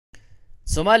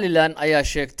Soomaaliland ayaa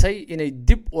sheegtay inay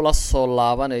Dib-Ula soo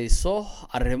laabanayso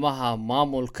arrimaha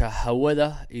maamulka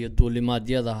hawada iyo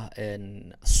duulimaadyada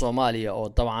Soomaaliya oo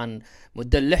dabcan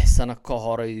muddo 6 sano ka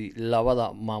hor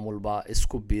labada maamulba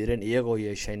isku biireen iyagoo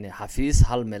yeeshay xafiis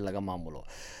hal meel laga maamulo.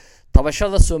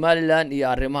 tabashada Soomaaliland iyo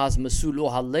arrimahaas mas'uul u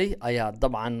hadlay ayaa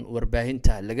dabcan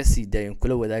warbaahinta laga sii daayay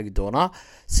kula wadaagi doona.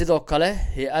 sidoo kale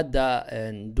hay'adda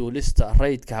duulista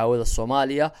rayidka hawada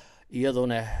Soomaaliya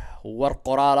iyaduna war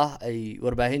qoraal ah ay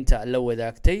warbaahinta la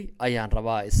wadaagtay ayaan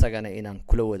rabaa isagana inaan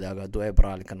kula wadaago haduu ay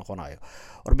baraali ka noqonayo.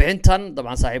 warbixintan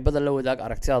dabcan saaxiibada la wadaag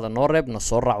aragtiyada noo reebna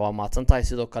soo raac waa maatantahay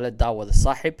sidoo kale daawada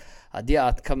saaxiib hadii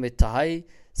aad ka mid tahay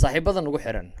saaxiibada ugu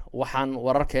xiran waxaan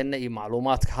wararkeena iyo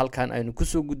macluumaadka halkan aynu ku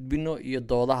soo gudbino iyo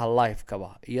doodaha live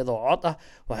kaba iyadoo cod ah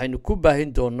waxaynu ku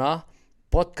baahin doonaa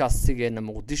podcast-geena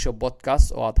Muqdisho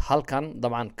podcast oo aad halkan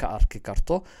dabcan ka arki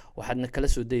karto waxaadna kala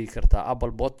soo deegi kartaa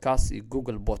Apple Podcast iyo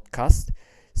Google Podcast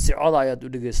si cod ayaad u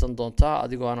dhageysan doontaa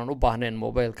adigoo aanan u baahnayn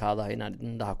mobilkaada inaad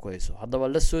indhaha ku hayso haddaba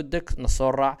la soo deg na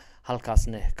soo raac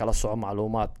halkaasna kala soco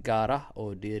macluumaad gaar ah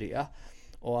oo dheeri ah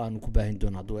oo aan ku baahin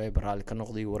doono hadduu ay baraali ka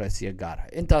noqday waraysiyo gaar ah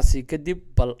intaasi kadib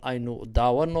bal aynu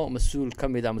daawano mas'uul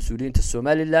ka mid ah mas'uuliyiinta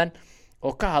Soomaaliland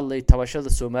oo ka hadlay tabashada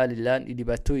Soomaaliland iyo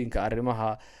dhibaatooyinka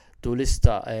arrimaha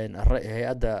duulista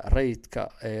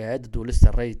hay'adda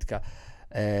duulista rayidka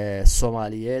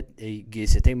Soomaaliyeed ay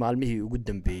geysatay maalmihii ugu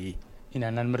dambeeyay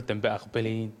inaanan mar dambe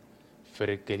aqbalayn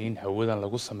faragelin hawadan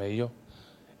lagu sameeyo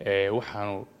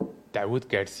waxaanu dacwad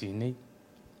gaarsiinay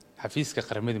xafiiska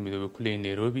qaramada midoobay ku leeyahay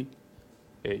Nairobi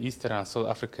Eastern and South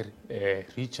Africa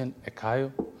region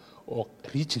Ayaa oo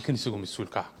region kan isagu mas'uul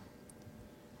ka ah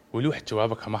wali wax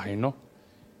jawaab kama hayno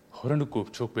horena goob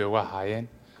joog bay uga haayeen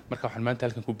marka waxaan maanta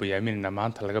halkan ku bayaaminaynaa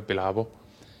maanta laga bilaabo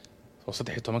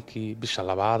 13kii bisha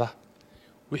labaad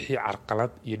wixii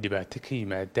carqalad iyo dhibaato ka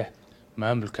yimaada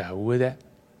maamulka hawada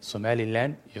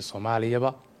Soomaaliland iyo Soomaaliyaba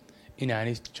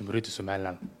inaanay Jamhuuriyadda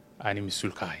Soomaaliland aanay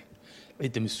mas'uul ka ahayn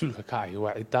cidda mas'uulka ka ah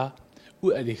waa cidda u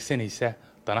adeegsanaysa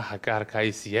danaha gaarka ah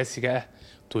ee siyaasiga ah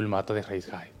duulimaadada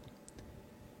rayidka ah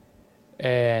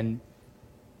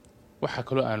waxa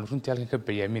kale oo aan runtii halkan ka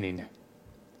bayaaminaynaa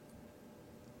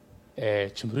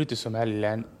Jamhuuriyadda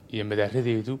Soomaaliland iyo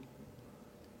madaxdeedu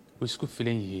way isku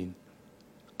filan yihiin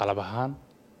qalab ahaan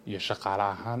iyo shaqaale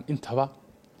ahaan intaba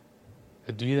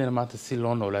adduunyada maanta si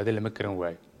loo noolaado lama garan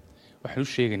waayo waxaan u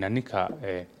sheegaynaa ninka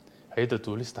hay'adda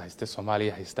duulista haysta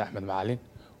Soomaaliya haysta Axmed Macalin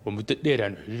oo muddo dheer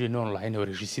aan xiriirino lahayn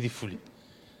heshiisyadii fuli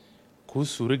ku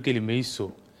suura gali mayso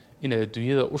inaad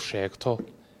adduunyada u sheegto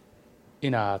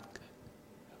inaad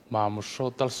maamusho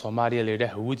dal Soomaaliya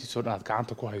leeyahay hawadiisa oo dhan aad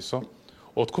gacanta ku hayso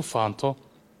oo ku faanto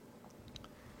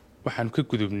waxaan ka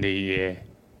gudubnay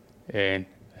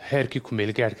heerkii ku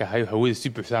meel gaarka ahaa hawada si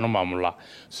buuxdaan u maamulaa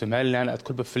Soomaaliland aad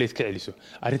kulba fleet ka celiso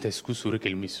arintaas ku suura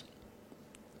galmayso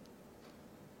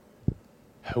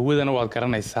hawadana waad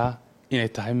garanaysaa inay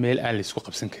tahay meel aan la isku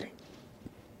qabsan karin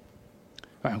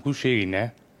waxaan ku sheegaynaa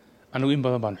anigu in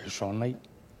badan baan xushoonay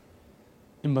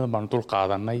in badan baan dul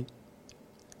qaadanay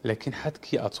laakiin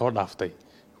xadkii aad soo dhaaftay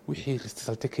wixii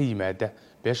risalta ka yimaada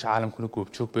beesha caalamkuna goob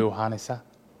joog bay u ahaanaysaa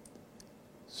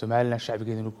Soomaaliland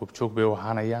shacbigeeduna goob joog bay u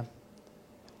ahaanayaan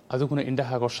adiguna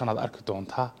indhahaaga shanaad arki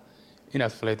doontaa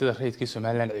inaad faleedada rayidka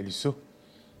Soomaaliland celiso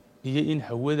iyo in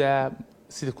hawada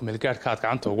sida ku meel gaarka aad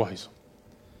gacanta ugu hayso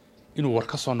inuu war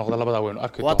ka soo noqdo labada waynu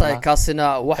arki doonaa waxa kaasina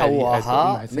waxa uu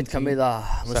ahaa mid kamid ah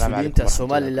mas'uuliyiinta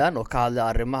Soomaaliland oo ka hadlay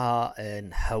arrimaha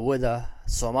hawada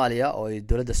Soomaaliya oo ay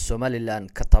dawladda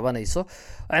Soomaaliland ka tabanayso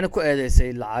waxaana ku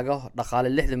eedeysay lacago dhaqaale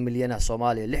 60 milyan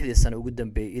Soomaaliya 6 sano ugu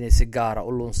dambeeyay inay si gaar ah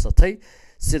u lunsatay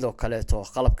sidoo kale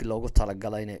qalabkii loogu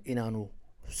talagalay inaanu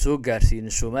soo gaarsiin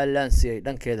Soomaaliland si ay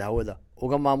dhankeeda hawada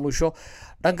uga maamusho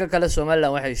dhanka kale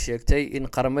Soomaaliland waxay sheegtay in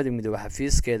qaramada midoobay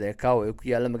xafiiskeeda ee ay ku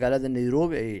yaala magaalada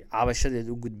Nairobi ay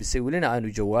cabashadeedu u gudbisay walina aanu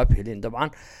jawaab helin dabcan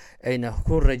ayna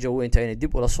ku rajaweyntaa inay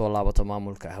dib ula soo laabato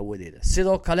maamulka hawadeeda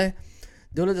sidoo kale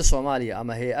dawladda Soomaaliya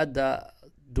ama hay'adda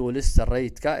duulista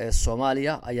rayidka ee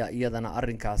Soomaaliya ayaa iyadana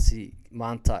arrinkaasi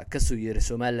maanta ka soo yeeray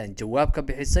Soomaaliland jawaab ka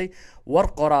bixisay war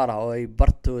qoraal ah oo ay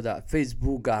bartooda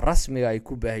Facebook rasmiga ay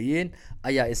ku baahiyeen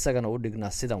ayaa isagana u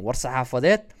dhignaa sidan war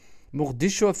saxaafadeed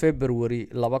Muqdisho February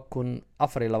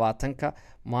 2024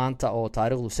 maanta oo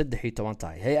taariikhdu 13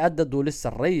 tahay hay'adda duulista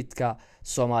rayidka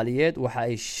Soomaaliyeed waxa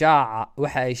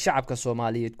ay shacabka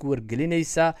Soomaaliyeed ku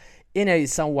wargelinaysaa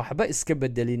inaysan waxba iska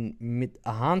bedelin mid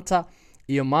ahaanta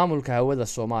iyo maamulka hawada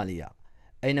Soomaaliya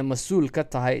ayna mas'uul ka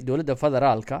tahay dawladda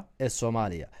federaalka ee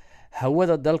Soomaaliya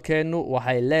hawada dalkeenu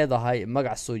waxay leedahay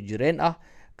magac soo jireen ah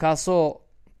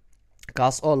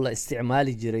kaas oo la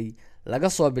isticmaali jiray laga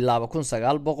soo bilaabo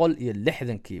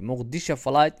 1960kii Muqdisho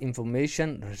Flight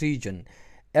Information Region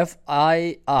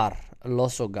FIR loo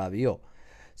soo gaabiyo.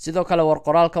 sidoo kale war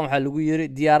qoraalkan waxaa lagu yiri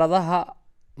diyaaradaha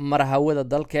mar hawada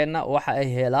dalkeena waxa ay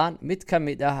helaan mid ka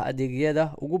mid ah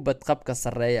adeegyada ugu badqabka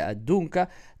sareeya adduunka,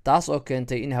 taas oo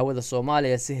keentay in hawada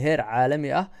Soomaaliya si heer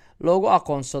caalami ah loogu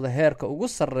aqoonsado heerka ugu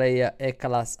sareeya ee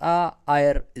class A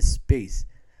air space.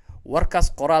 warkaas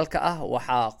qoraalka ah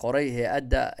waxaa qoray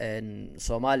hay'adda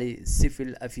Somali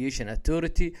Civil Aviation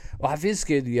Authority oo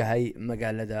xafiiskeedu yahay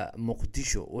magaalada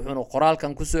Muqdisho. wuxuuna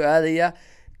qoraalkan ku soo aadayaa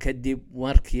kadib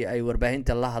markii ay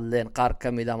warbaahinta la hadleen qaar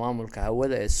ka mid ah maamulka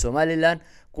hawada ee Soomaaliland,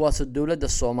 kuwaas oo dawladda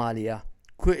Soomaaliya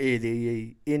ku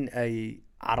eedeeyay in ay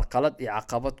carqalad iyo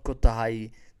caqabad ku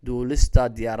tahay duulista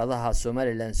diyaaradaha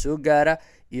Soomaaliland soo gaara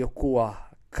iyo kuwa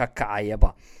ka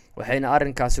kacayaba. waxayna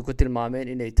arrinkaasi ku tilmaameen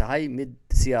inay tahay mid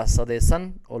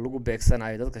siyaasadeysan oo lagu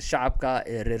beegsanayo dadka shacabka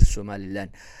ee reer Soomaaliland.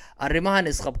 arrimahan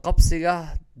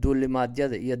isqabqabsiga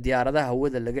duulimaadyada iyo diyaaradaha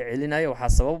hawada laga celinayo waxaa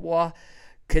sabab u ah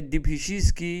kadib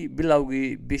heshiiskii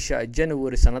bilowgii bisha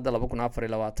January sanada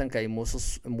 2024 ay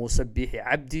Muuse Biixi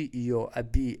Cabdi iyo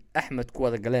Abiy Ahmed ku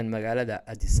wada galeen magaalada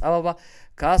Addis Ababa,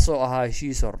 kaas oo ahaa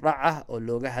heshiis hordhac ah oo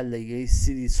looga hadlayay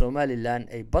sidii Somaliland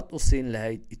ay bad u siin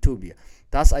lahayd Ethiopia.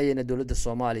 taas ayayna dawladda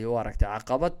Soomaaliya u aragtay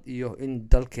caqabad iyo in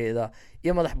dalkeeda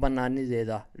iyo madax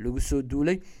banaanideeda lagu soo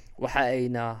duulay. waxa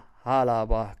ayna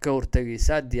halaba ka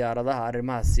hortagaysaa diyaaradaha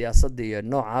arrimaha siyaasadda iyo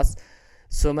noocaas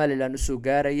Somaliland usoo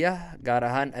gaaraya, gaar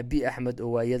ahaan Abiy Ahmed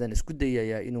oo waayadan isku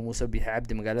dayaya inuu Muuse Biixi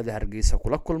Cabdi magaalada Hargeysa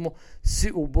kula kulmo si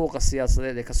uu buuqa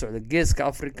siyaasadeed ee ka socda geeska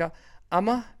Afrika,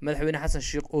 ama madaxweyne Xasan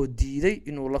Sheekh oo diiday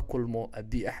inuu la kulmo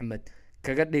Abiy Ahmed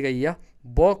kaga dhigaya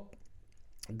boog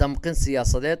damqin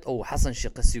siyaasadeed oo Xasan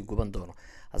Sheekh si guban doono.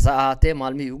 hase ahaatee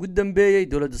maalmihii ugu dambeeyay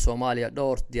dawladda Soomaaliya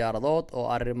dhowr diyaaradood oo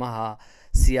arrimaha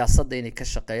siyaasadda inay ka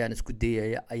shaqeeyaan isku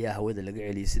dayaya ayaa hawada laga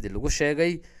celiyay sidii lagu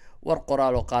sheegay war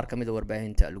qoraal oo qaar kamid ah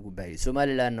warbaahinta lagu baahiyay.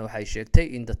 Soomaaliland waxay sheegtay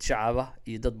in dad shacab ah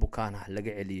iyo dad bukaan ah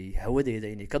laga celiyay hawadeeda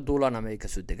inay ka duulaan ama ay ka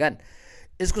soo degaan.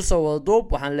 isku soo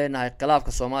wadoob waxaan leenahay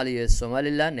khilaafka Soomaaliya iyo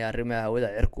Somaliland ee arrimaha hawada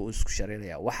cirku isku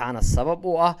shareeraya, waxaana sabab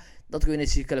u ah dadku inay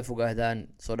si kala fogaadaan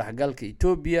soo dhaxgalka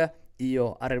Ethiopia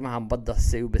iyo arrimaha badda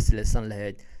si u besleysan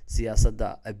lahayd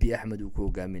siyaasadda Abiy Ahmed uu ku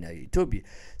hogaaminayo Ethiopia.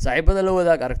 saaxiibada la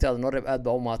wadaag aragtida Nooreb aad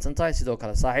baa u mahadsantahay. sidoo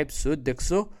kale saaxiib soo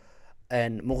degso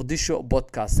Muqdisho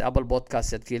podcast, Apple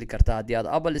podcast aad ka heli kartaa haddii aad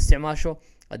Apple isticmaasho.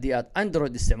 haddii aad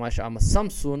Android isticmaasho ama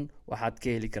Samsung waxaad ka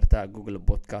heli kartaa Google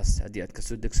podcast. haddii aad ka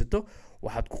soo degsato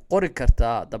waxaad ku qori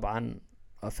kartaa, dabcan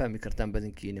waa fahmi kartaan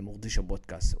badankiina Muqdisho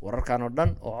podcast. wararkan oo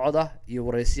dhan oo cod ah iyo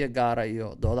wareysiyo gaara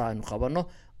iyo doodaha aynu qabanno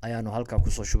ayaanu halkaa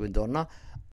kusoo shubin doonaa.